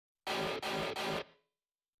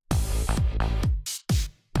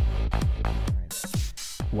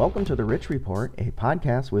Welcome to the Rich Report, a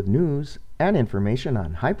podcast with news and information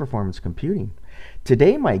on high-performance computing.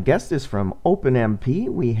 Today, my guest is from OpenMP.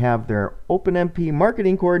 We have their OpenMP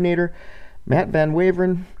marketing coordinator, Matt Van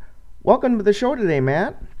Waveren. Welcome to the show today,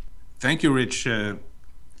 Matt. Thank you, Rich.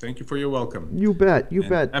 Thank you for your welcome. You bet. You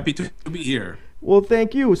bet. Happy to be here. Well,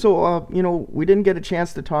 thank you. So, we didn't get a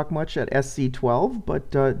chance to talk much at SC12,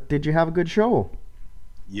 but did you have a good show?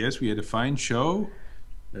 Yes, we had a fine show.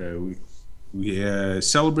 We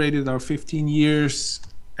celebrated our 15 years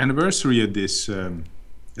anniversary at this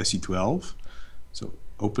SC12. So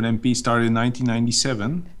OpenMP started in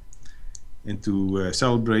 1997. And to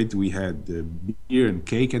celebrate, we had beer and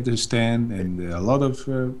cake at the stand and a lot of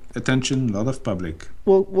attention, a lot of public.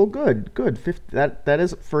 Well, good. That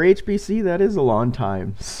is, for HPC, that is a long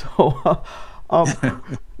time. So,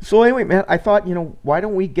 so anyway, Matt, I thought, why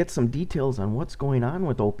don't we get some details on what's going on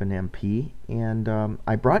with OpenMP? And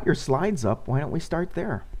I brought your slides up. Why don't we start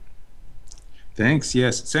there? Thanks.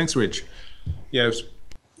 Yes. Thanks, Rich. Yes.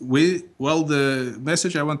 The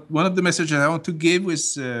message one of the messages I want to give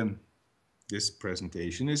is this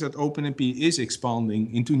presentation is that OpenMP is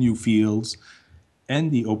expanding into new fields,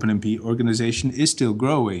 and the OpenMP organization is still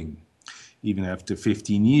growing, even after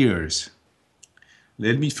 15 years.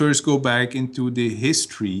 Let me first go back into the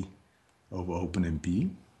history of OpenMP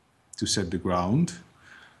to set the ground.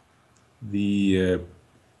 Before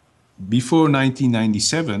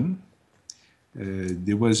 1997,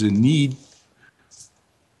 there was a need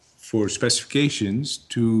for specifications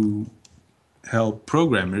to help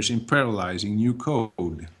programmers in parallelizing new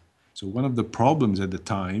code. So one of the problems at the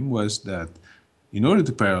time was that in order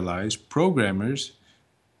to parallelize, programmers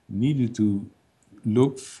needed to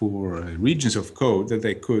look for regions of code that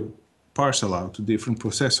they could parcel out to different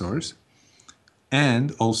processors.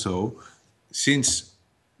 And also, since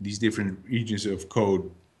these different regions of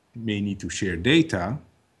code may need to share data,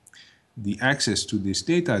 the access to this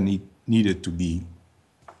data needed to be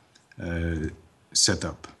set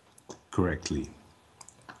up correctly.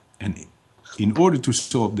 And in order to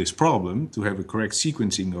solve this problem, to have a correct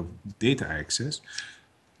sequencing of data access,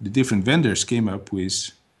 the different vendors came up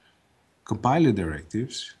with compiler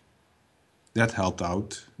directives that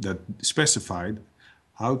specified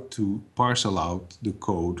how to parcel out the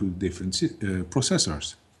code to different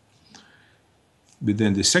processors. But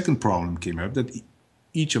then the second problem came up that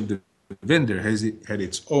each of the vendor had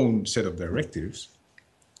its own set of directives,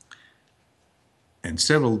 and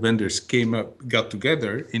several vendors got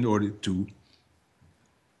together in order to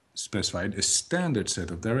specify a standard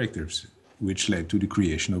set of directives, which led to the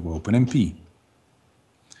creation of OpenMP.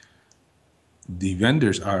 The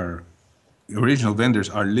original vendors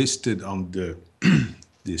are listed on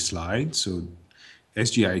this slide. So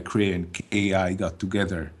SGI, Cray, and KI got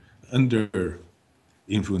together under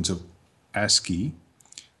influence of ASCII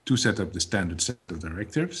to set up the standard set of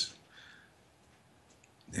directives.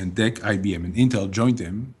 And DEC, IBM, and Intel joined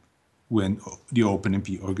them when the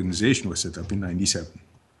OpenMP organization was set up in 97.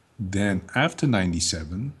 Then after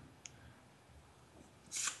 97,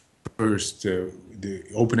 first, the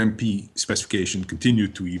OpenMP specification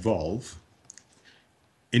continued to evolve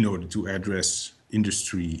in order to address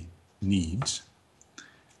industry needs.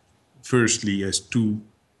 Firstly, as two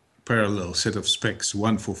parallel set of specs,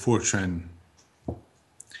 one for Fortran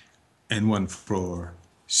and one for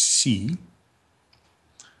C,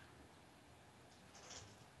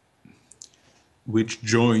 which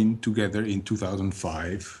joined together in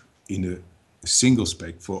 2005 in a single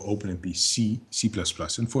spec for OpenMP C, C++,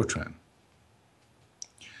 and Fortran.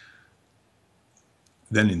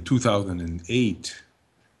 Then in 2008,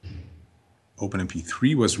 OpenMP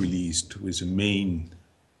 3 was released with a main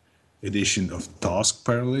edition of task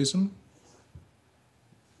parallelism.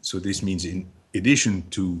 So this means in addition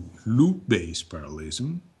to loop-based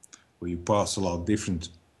parallelism, where you parcel out different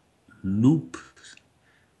loop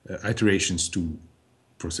iterations to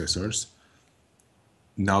processors,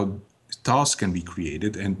 now tasks can be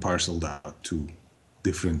created and parceled out to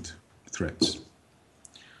different threads.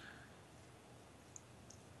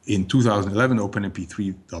 In 2011, OpenMP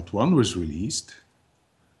 3.1 was released,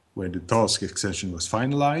 where the task extension was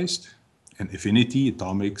finalized, and Affinity,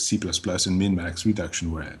 Atomic, C++, and min-max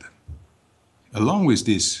reduction were added. Along with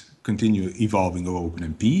this continued evolving of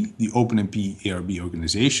OpenMP, the OpenMP ARB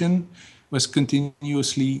organization was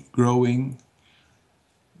continuously growing,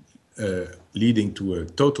 leading to a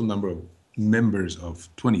total number of members of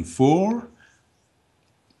 24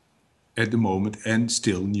 at the moment, and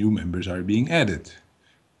still new members are being added.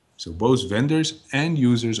 So both vendors and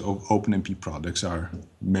users of OpenMP products are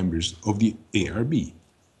members of the ARB.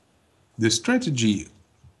 The strategy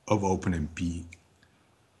of OpenMP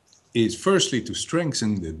is firstly to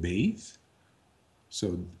strengthen the base.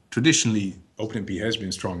 So traditionally, OpenMP has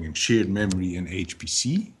been strong in shared memory and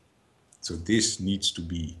HPC. So this needs to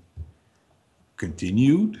be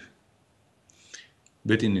continued.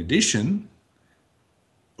 But in addition,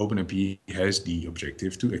 OpenMP has the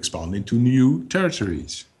objective to expand into new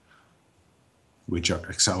territories, which are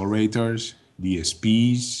accelerators,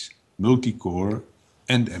 DSPs, multi-core,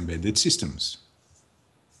 and embedded systems.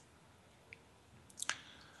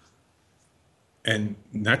 And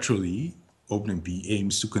naturally, OpenMP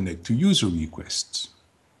aims to connect to user requests.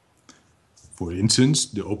 For instance,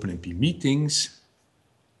 the OpenMP meetings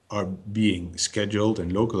are being scheduled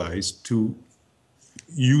and localized to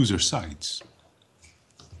user sites.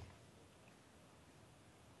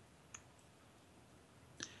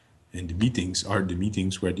 And the meetings are the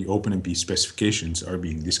meetings where the OpenMP specifications are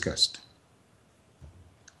being discussed.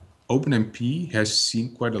 OpenMP has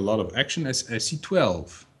seen quite a lot of action as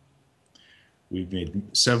SC12. We've made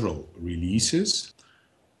several releases.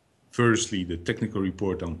 Firstly, the technical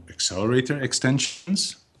report on accelerator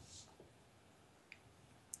extensions.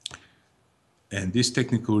 And this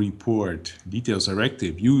technical report details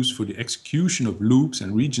directive used for the execution of loops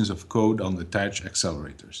and regions of code on attached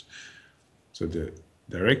accelerators. So the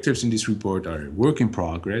directives in this report are a work in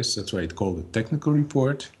progress. That's why it's called a technical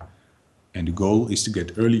report. And the goal is to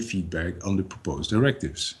get early feedback on the proposed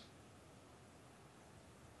directives.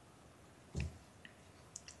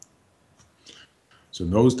 So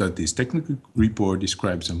note that this technical report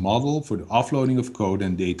describes a model for the offloading of code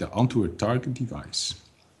and data onto a target device.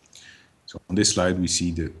 So on this slide, we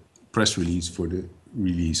see the press release for the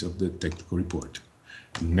release of the technical report.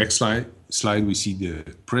 In the next slide, we see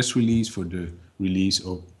the press release for the release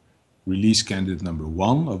of release candidate number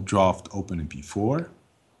 1 of draft OpenMP 4.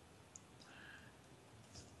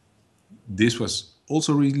 This was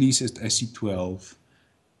also released as SC12,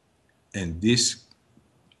 and this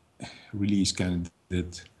release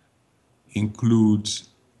candidate includes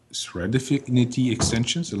thread affinity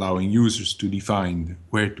extensions, allowing users to define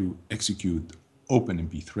where to execute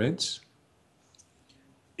OpenMP threads,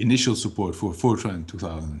 initial support for Fortran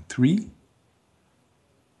 2003,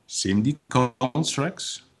 SIMD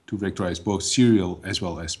constructs to vectorize both serial as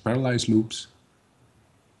well as parallelized loops,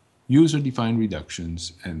 user-defined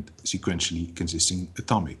reductions, and sequentially consisting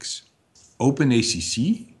atomics.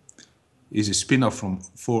 OpenACC is a spin-off from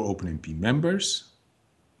 4 OpenMP members,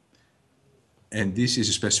 and this is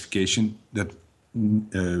a specification that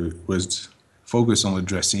was focused on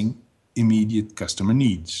addressing immediate customer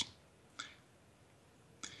needs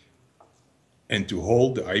and to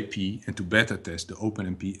hold the IP and to beta test the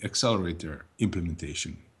OpenMP accelerator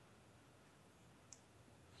implementation.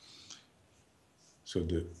 So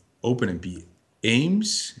the OpenMP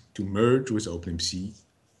aims to merge with OpenMP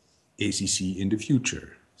ACC in the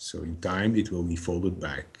future. So in time, it will be folded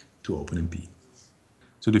back to OpenMP.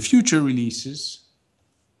 So the future releases,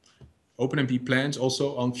 OpenMP plans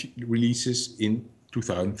also on releases in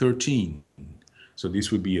 2013. So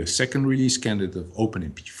this would be a second release candidate of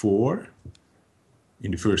OpenMP 4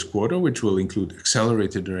 in the first quarter, which will include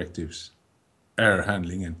accelerator directives, error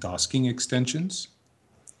handling and tasking extensions.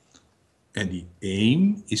 And the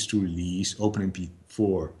aim is to release OpenMP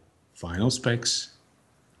 4 final specs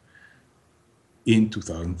in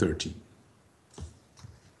 2013.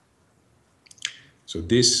 So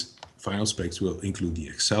this final specs will include the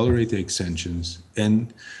accelerator extensions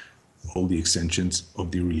and all the extensions of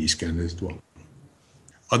the release candidate 1.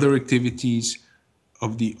 Other activities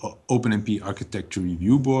of the OpenMP Architecture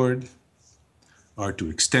Review Board are to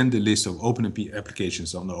extend the list of OpenMP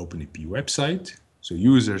applications on the OpenMP website. So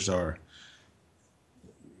users are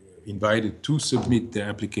invited to submit their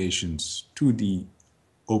applications to the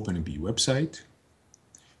OpenMP website.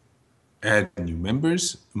 Add new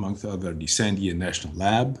members, amongst other the Sandia National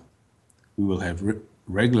Lab. We will have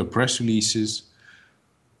regular press releases.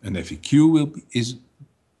 An FAQ is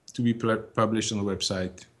to be published on the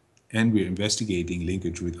website. And we're investigating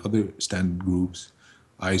linkage with other standard groups,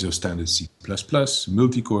 ISO Standard C++,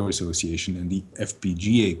 Multicore Association, and the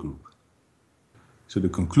FPGA group. So the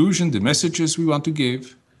conclusion, the messages we want to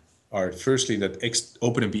give are firstly that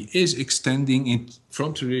OpenMP is extending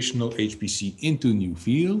from traditional HPC into new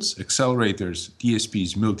fields, accelerators,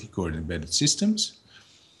 DSPs, multi-core and embedded systems,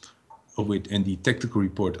 of which, and the technical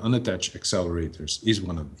report unattached accelerators is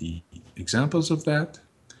one of the examples of that.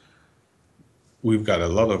 We've got a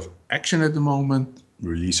lot of action at the moment,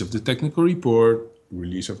 release of the technical report,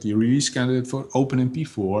 release of the release candidate for OpenMP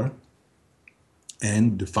 4,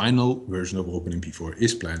 and the final version of OpenMP 4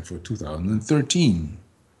 is planned for 2013.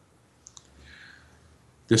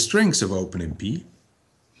 The strengths of OpenMP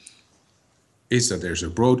is that there's a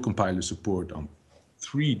broad compiler support on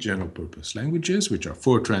 3 general purpose languages, which are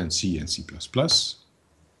Fortran, C, and C++.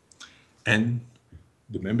 And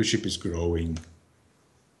the membership is growing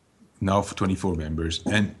now for 24 members,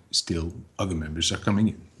 and still other members are coming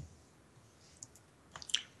in.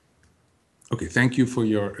 Okay, thank you for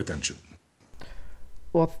your attention.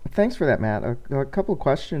 Well, thanks for that, Matt. A couple of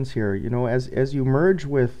questions here. You know, as you merge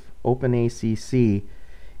with OpenACC,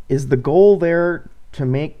 is the goal there to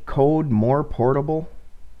make code more portable?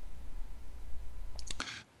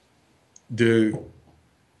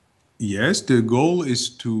 Yes, the goal is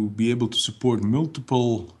to be able to support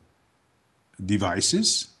multiple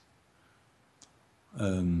devices,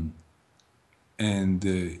 and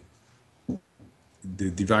the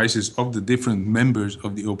devices of the different members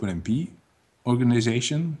of the OpenMP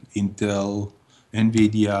organization, Intel,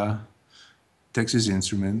 NVIDIA, Texas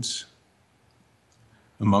Instruments,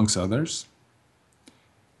 amongst others.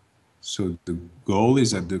 So the goal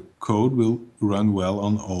is that the code will run well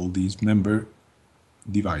on all these member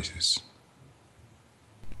devices.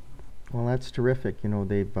 Well, that's terrific. You know,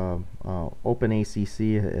 they've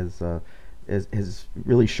OpenACC has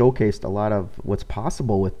really showcased a lot of what's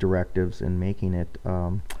possible with directives and making it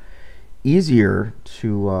easier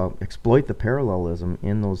to exploit the parallelism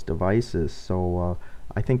in those devices. So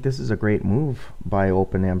I think this is a great move by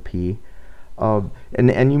OpenMP.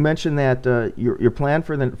 And you mentioned that your plan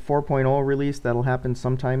for the 4.0 release, that'll happen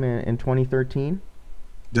sometime in 2013?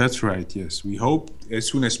 That's right, yes. We hope as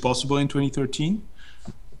soon as possible in 2013.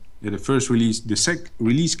 The first release, the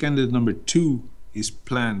release candidate number 2 is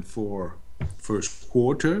planned for first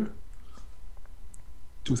quarter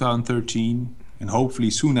 2013, and hopefully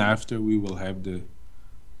soon after we will have the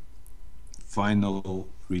final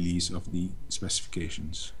release of the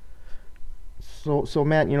specifications. So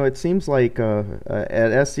Matt, you know, it seems like at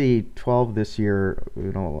SC12 this year,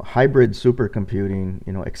 you know, hybrid supercomputing,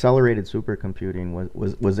 you know, accelerated supercomputing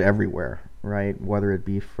was everywhere, right? Whether it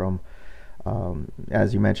be from,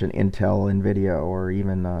 as you mentioned, Intel, NVIDIA, or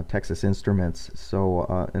even Texas Instruments.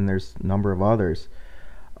 So, and there's a number of others.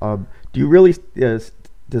 Do you really, does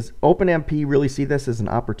OpenMP really see this as an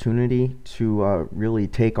opportunity to really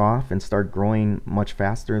take off and start growing much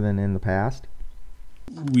faster than in the past?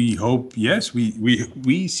 We hope, yes,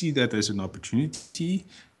 we see that as an opportunity,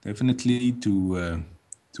 definitely to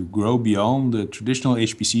grow beyond the traditional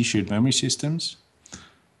HPC shared memory systems,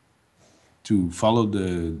 to follow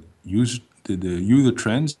the user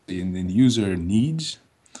trends and the user needs,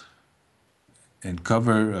 and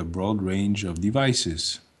cover a broad range of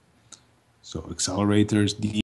devices. So accelerators,